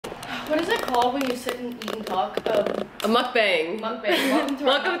What is it called when you sit and eat and talk? A mukbang. Mukbang.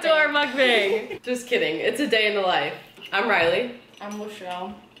 Welcome to our mukbang. Just kidding. It's a day in the life. I'm Riley. I'm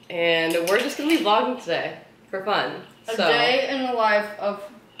Michelle. And we're just gonna be vlogging today for fun. A day in the life of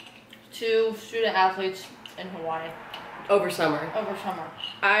 2 student athletes in Hawaii. Over summer. Over summer.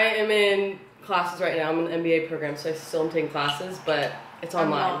 I am in classes right now. I'm in an MBA program, so I still am taking classes, but it's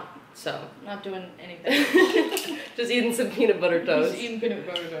online. So. Not doing anything. Just eating some peanut butter toast. Just eating peanut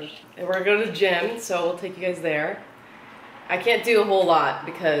butter toast. And we're gonna go to the gym, so we'll take you guys there. I can't do a whole lot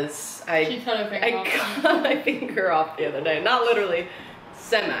because She cut her finger off. cut my finger off the other day. Not literally,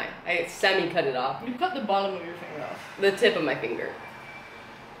 I semi cut it off. You cut the bottom of your finger off. The tip of my finger.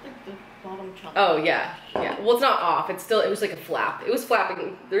 Like the bottom chunk. Oh yeah, yeah. Well, it's not off. It's still. It was like a flap. It was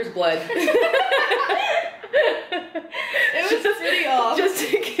flapping. There's blood. It was pretty off. Just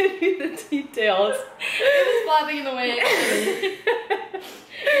to give you the details. It was flapping in the way.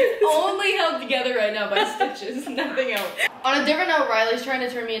 It's only held together right now by stitches, nothing else. On a different note, Riley's trying to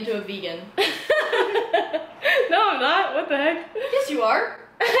turn me into a vegan. No, I'm not. What the heck? Yes, you are.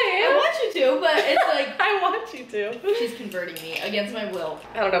 I am. I want you to, but it's like I want you to. she's converting me against my will.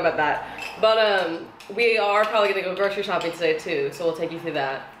 I don't know about that. But we are probably gonna go grocery shopping today too, so we'll take you through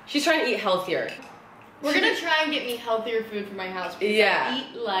that. She's trying to eat healthier. We're gonna try and get me healthier food for my house because Yeah. I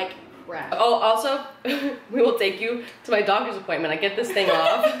eat like crap. Oh, also, we will take you to my doctor's appointment. I get this thing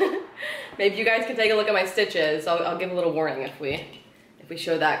off. Maybe you guys can take a look at my stitches. I'll give a little warning if we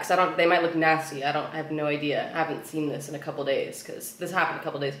show that, because they might look nasty. I have no idea. I haven't seen this in a couple days because this happened a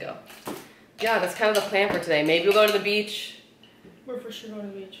couple days ago. Yeah, that's kind of the plan for today. Maybe we'll go to the beach. We're for sure going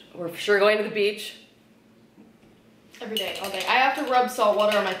to the beach. We're for sure going to the beach. Every day, all day. I have to rub salt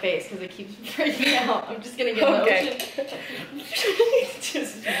water on my face because it keeps breaking out. I'm just gonna get in the ocean.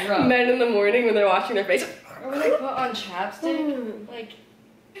 Just rub. Men in the morning when they're washing their face. Or when they put on chapstick, like.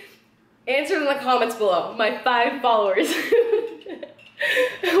 Answer in the comments below, my 5 followers.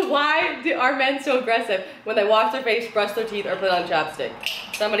 Why are men so aggressive when they wash their face, brush their teeth, or put on chapstick?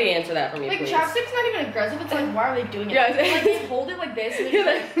 Somebody answer that for me, like, please. chapstick's not even aggressive. It's like, why are they doing it? Yeah, like, they hold it like this and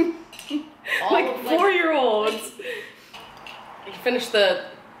they're just like 4-year-olds. You finish the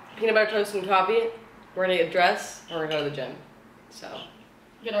peanut butter toast and coffee. We're gonna get dressed and we're gonna go to the gym. So.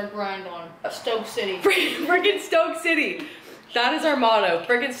 Get our grind on. Stoke City. Frickin' Stoke City. That is our motto.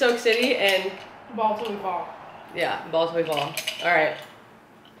 Frickin' Stoke City and. Ball till we fall. Yeah, ball till we fall. Alright.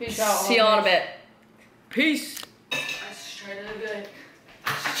 Peace out. See y'all in a bit. Peace. That's straight out of good.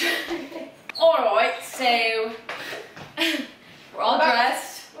 Alright, so we're all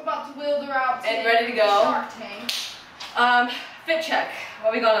dressed. We're about to wheel her out and ready to go. Shark Tank. Fit check.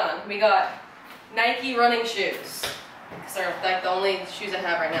 What we got on? We got Nike running shoes. Because they're like the only shoes I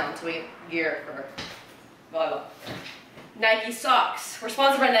have right now until we get gear for volleyball. Nike socks. We're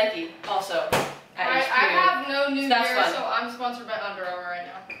sponsored by Nike also. I have no new gear, so I'm sponsored by Under Armour right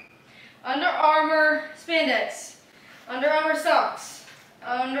now. Under Armour spandex. Under Armour socks.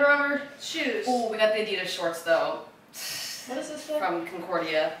 Under Armour shoes. Oh, we got the Adidas shorts though. What is this stuff? From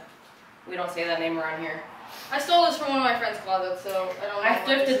Concordia. We don't say that name around here. I stole this from one of my friend's closets, so I don't know. I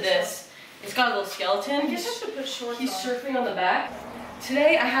thrifted this. It's got a little skeleton. I guess I should put shorts He's on. surfing on the back.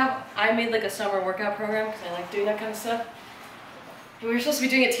 Today I made like a summer workout program because I like doing that kind of stuff. We were supposed to be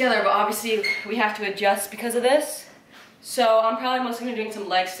doing it together, but obviously we have to adjust because of this. So I'm probably mostly gonna be doing some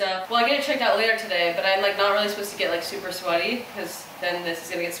leg stuff. Well, I get it checked out later today, but I'm like not really supposed to get like super sweaty because then this is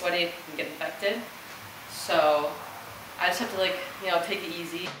gonna get sweaty and get infected. So I just have to like, you know, take it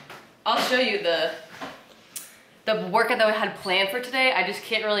easy. I'll show you the workout that I had planned for today. I just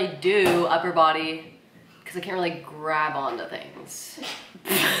can't really do upper body because I can't really grab onto things.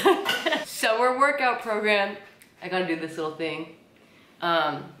 Summer workout program. I gotta do this little thing.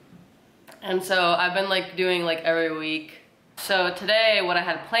 And so I've been like doing like every week. So today what I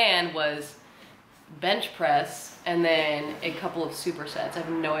had planned was bench press and then a couple of supersets. I have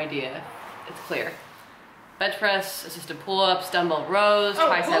no idea if it's clear. Bench press, assisted pull-ups, dumbbell rows,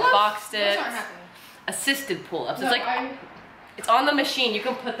 tricep box Those sits. aren't happening. Assisted pull-ups. No, it's like it's on the machine. You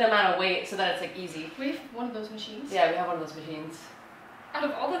can put them out of weight so that it's like easy. We have one of those machines. Yeah, we have one of those machines. Out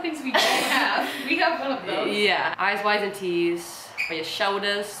of all the things we don't have, we have one of those. Yeah, eyes wide and T's for your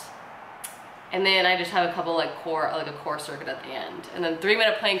shoulders. And then I just have a couple like a core circuit at the end. And then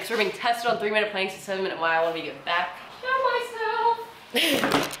 3-minute planks. We're being tested on 3-minute planks and 7-minute mile when we get back. Show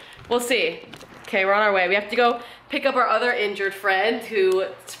myself. We'll see. Okay, we're on our way. We have to go pick up our other injured friend who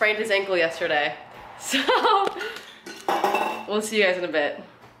sprained his ankle yesterday. So, we'll see you guys in a bit.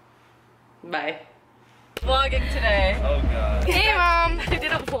 Bye. Vlogging today. Oh god. Hey mom. I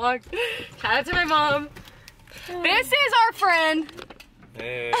did a vlog. Shout out to my mom. This is our friend.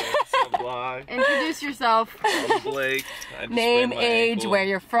 Hey, what's up, vlog. Introduce yourself. I'm Blake. I just Name, sprained my age, ankle. where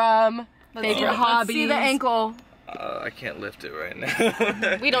you're from, favorite hobbies. Let's see the ankle. I can't lift it right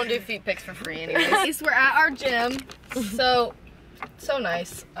now. We don't do feet pics for free anyways. We're at our gym. So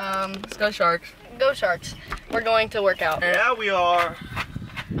nice. Let's go Sharks. Go Sharks. We're going to work out. Yeah, we are.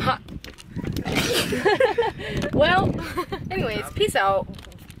 Well, anyways, peace out,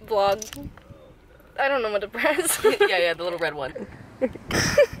 vlog. I don't know what to press. yeah, the little red one.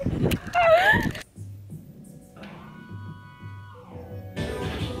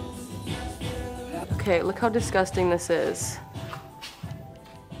 Okay, look how disgusting this is.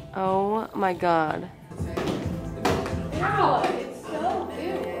 Oh my god. Wow, it's so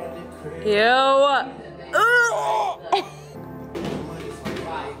ew. Ew.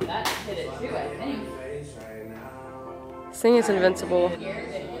 This thing is invincible.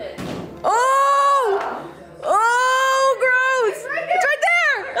 Oh! Oh, gross! It's right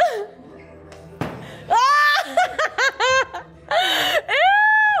there! Ah! Ew!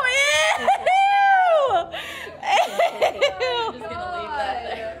 Ew! I'm just gonna leave that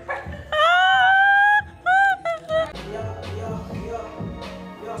there.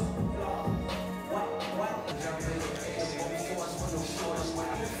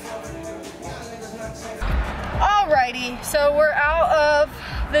 Alrighty, so we're out of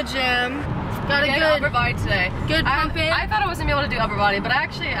the gym. Got a good good upper body today. Good pump in. I thought I wasn't gonna be able to do upper body, but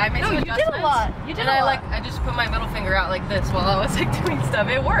actually I made some you did a adjustments. lot. You did and a lot. I just put my middle finger out like this while I was like doing stuff.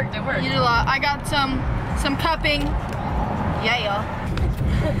 It worked. It worked. You did a lot. I got some cupping. Yeah.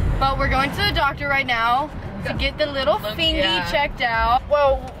 But we're going to the doctor right now to get the little fingy checked out.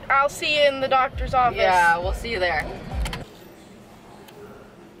 Well, I'll see you in the doctor's office. Yeah, we'll see you there.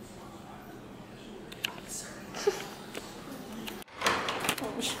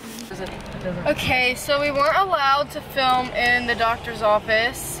 Okay, so we weren't allowed to film in the doctor's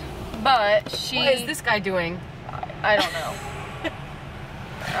office, but she... What is this guy doing? I don't know.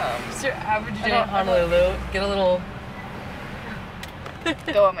 Just your average day in Honolulu. Get a little...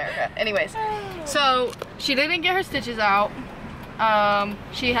 Go America. Anyways, so she didn't get her stitches out.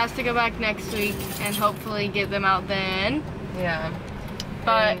 She has to go back next week and hopefully get them out then. Yeah.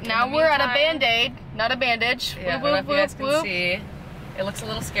 But now we're at a Band-Aid, not a bandage. Yeah, Whoop, if you guys whoop, can whoop. see, it looks a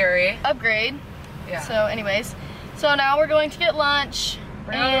little scary. Upgrade. Yeah. So anyways, so now we're going to get lunch.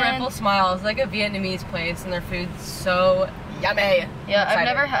 We're going to Ripple Smiles. It's like a Vietnamese place and their food's so yummy. Yeah, I've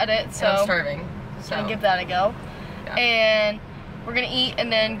never had it, so I'm starving. So I'm gonna give that a go. Yeah. And we're gonna eat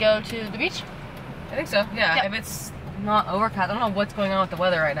and then go to the beach. I think so, yeah. Yep. If it's not overcast, I don't know what's going on with the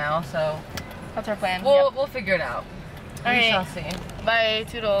weather right now, so That's our plan. we'll figure it out. All We right. shall see. Bye,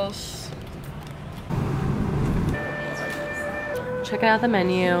 toodles. Checking out the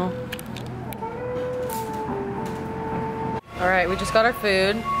menu. All right, we just got our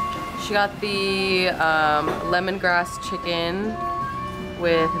food. She got the lemongrass chicken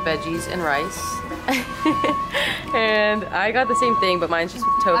with veggies and rice. And I got the same thing, but mine's just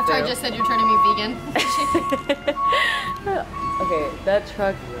with tofu. After I just said you're turning me vegan. Okay, that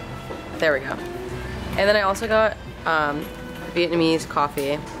truck, there we go. And then I also got Vietnamese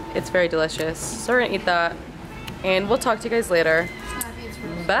coffee. It's very delicious. So we're gonna eat that. And we'll talk to you guys later.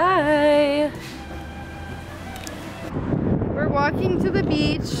 Bye. We're walking to the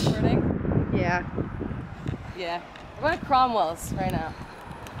beach. Yeah. Yeah. We're going to Cromwell's right now.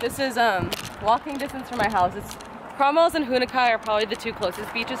 This is walking distance from my house. It's Cromwell's and Hunakai are probably the two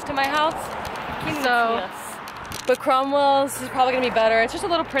closest beaches to my house. So, but Cromwell's is probably gonna be better. It's just a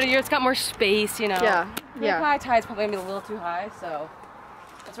little prettier. It's got more space, you know. Yeah. Hunakai tide's probably gonna be a little too high, so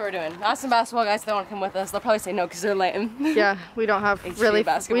that's what we're doing. Ask some basketball guys if they want to come with us. They'll probably say no because they're lame. Yeah, we don't have really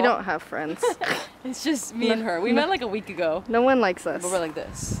basketball. We don't have friends. It's just me and her. We met like a week ago. No one likes us. But we're like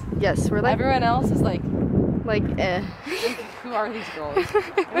this. Yes, we're like Everyone else is like eh. who are these girls?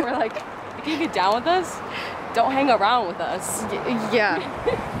 And we're like, if you get down with us, don't hang around with us. Yeah.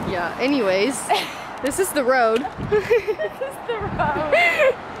 Yeah. Anyways, this is the road. This is the road.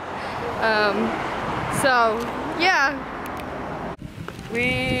 So yeah.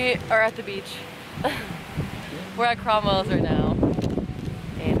 We are at the beach. We're at Cromwell's right now.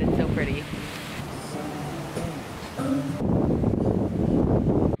 And it's so pretty.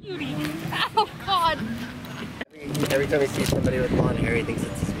 Beauty. Oh God. Every time he sees somebody with blonde hair, he thinks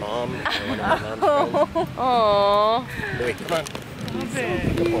it's his mom or one of his mom's friends. Aww. Louis, come on.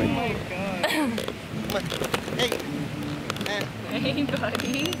 Good boy. Come on. Hey. Hey,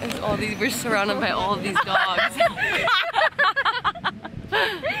 buddy. There's all these, we're surrounded by all of these dogs.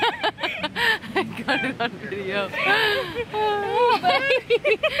 I got it on video. Oh,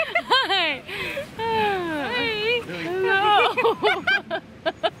 baby. Hi. Hi. Hello.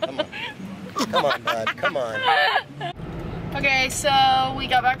 Come on. Come on, bud. Come on. Okay, so we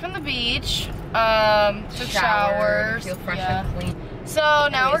got back from the beach. Took showers. Feel fresh Yeah. and clean. So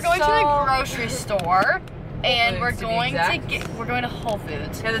now we're going to the grocery store, and we're Foods, to be going exact. We're going to Whole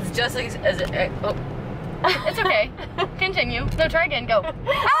Foods. Because it's just like oh. It's okay. Continue. No, try again. Go.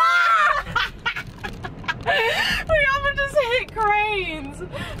 We almost just hit cranes.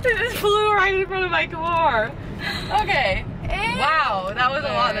 They just flew right in front of my car. Okay. Wow, that was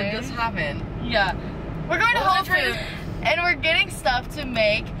a lot that just happened. Yeah. We're going to What Whole was I trying to- Foods, and we're getting stuff to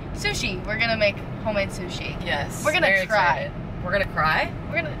make sushi. We're gonna make homemade sushi. Yes. We're gonna very try. excited. We're gonna cry?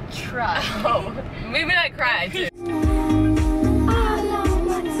 We're gonna try. Oh, maybe not cry too.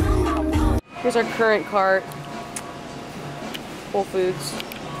 Here's our current cart. Whole Foods.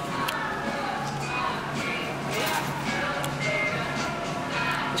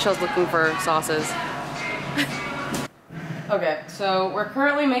 Michelle's looking for sauces. Okay, so we're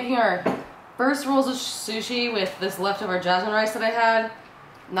currently making our first rolls of sushi with this leftover jasmine rice that I had.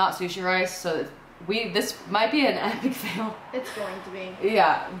 Not sushi rice, so this might be an epic fail. It's going to be.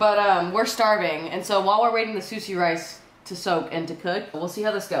 Yeah, but we're starving, and so while we're waiting the sushi rice to soak and to cook, we'll see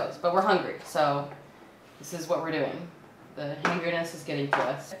how this goes. But we're hungry, so this is what we're doing. The hungriness is getting to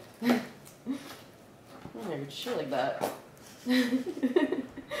us. Oh, you're chill like that.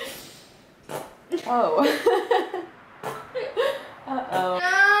 Oh. Uh-oh.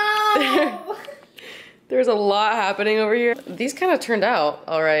 No! There's a lot happening over here. These kind of turned out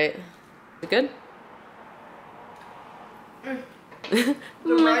all right. Is it good? The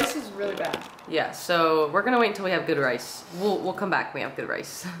rice is really bad. Yeah, so we're gonna wait until we have good rice. We'll come back when we have good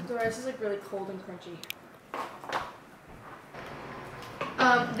rice. The rice is like really cold and crunchy.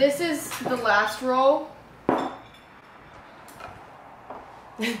 This is the last roll.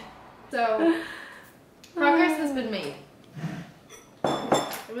 So progress has been made.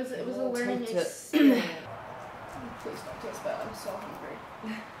 It was a learning experience. Please don't taste bad. I'm so hungry.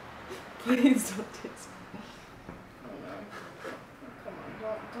 Please don't taste. Oh no. Oh, come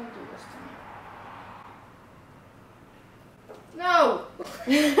on, don't do this to me. No!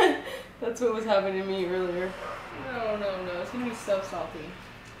 That's what was happening to me earlier. No, it's gonna be so salty.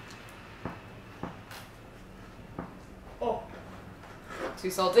 Oh.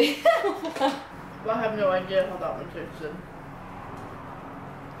 Too salty. I have no idea how that one tasted.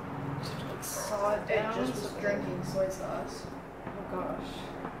 Saw it down. It just was drinking soy sauce. Oh gosh.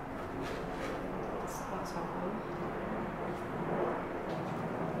 That's not fun.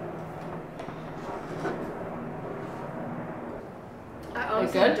 I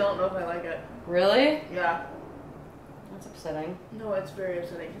honestly good? don't know if I like it. Really? Yeah. That's upsetting. No, it's very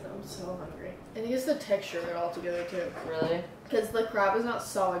upsetting because I'm so hungry. I think it's the texture of it all together too. Really? Because the crab is not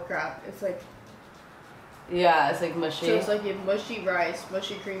solid crab. It's like, Yeah, it's like mushy. so it's like you have mushy rice,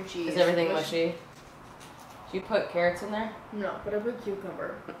 mushy cream cheese. Is everything mushy? Did you put carrots in there? No, but I put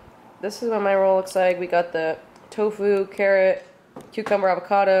cucumber. This is what my roll looks like. We got the tofu, carrot, cucumber,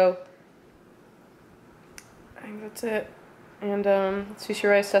 avocado. I think that's it. And sushi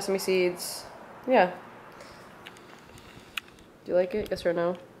rice, sesame seeds. Yeah. Do you like it? Yes or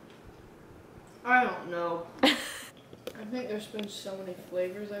no? I don't know. I think there's been so many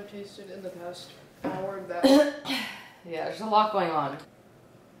flavors I've tasted in the past hour that Yeah, there's a lot going on.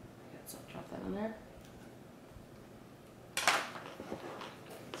 Let's drop that in there.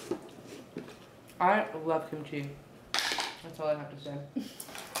 I love kimchi. That's all I have to say. Do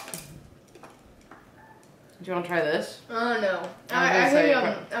you want to try this? Oh no. I think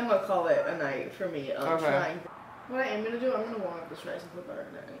I'm gonna call it a night for me. Okay. Trying. What I am gonna do, I'm gonna warm up this rice and put butter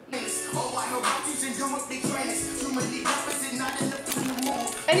in it.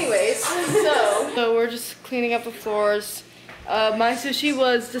 Anyways, so we're just cleaning up the floors. My sushi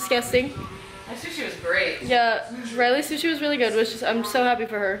was disgusting. My sushi was great. Yeah, Riley's sushi was really good, which is, I'm so happy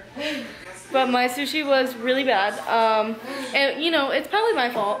for her. But my sushi was really bad. And you know, it's probably my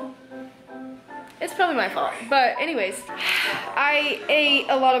fault. It's probably my fault. But anyways, I ate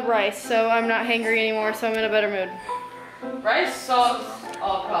a lot of rice, so I'm not hangry anymore, so I'm in a better mood. Rice, sauce,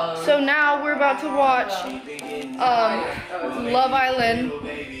 avocado. So now we're about to watch Love Island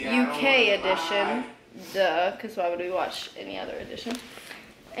UK edition. Duh, because why would we watch any other edition?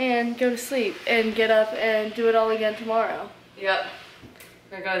 And go to sleep and get up and do it all again tomorrow. Yep.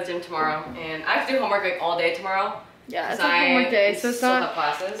 We're gonna go to the gym tomorrow, and I have to do homework like all day tomorrow. Yeah, it's a homework day, so it's still not have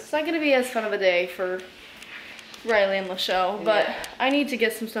classes. it's not gonna be as fun of a day for Riley and Lachelle, but Yeah. I need to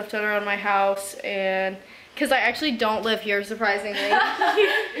get some stuff done around my house, and because I actually don't live here, surprisingly.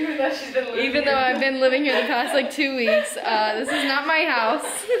 Even though I've been living here the past like 2 weeks, this is not my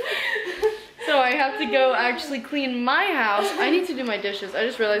house. So So I have to go actually clean my house. I need to do my dishes. I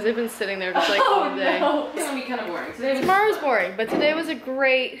just realized they've been sitting there just like all day. No. It's gonna be kind of boring. Tomorrow's boring, but today was a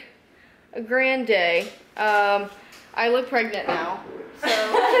grand day. I look pregnant now. So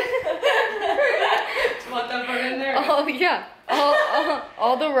Want that part in there? oh yeah,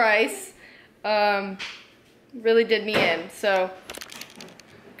 all the rice really did me in. So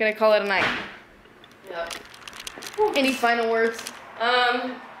I'm gonna call it a night. Yep. Any final words?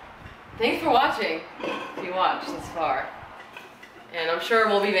 Thanks for watching, if you watched this far. And I'm sure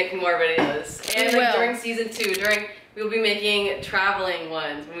we'll be making more videos. And We will. during season 2, we'll be making traveling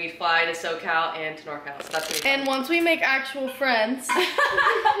ones when we fly to SoCal and to NorCal. So that's gonna be fun. And once we make actual friends,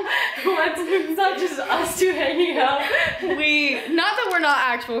 It's not just us two hanging out. not that we're not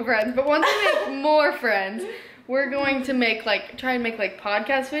actual friends, but once we make more friends, we're going to make try and make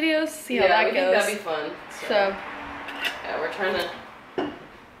podcast videos, see how that we goes. think that'd be fun. So Yeah, we're trying to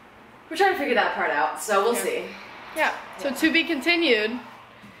figure that part out. So we'll see. yeah, so to be continued.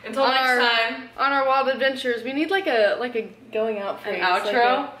 Until On next time. On our wild adventures, we need like a going out An phrase.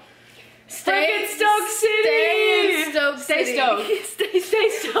 outro. Stay Stoked City! Stay in Stoke Stay City. stoked. Stay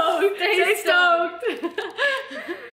stoked. Stay stoked.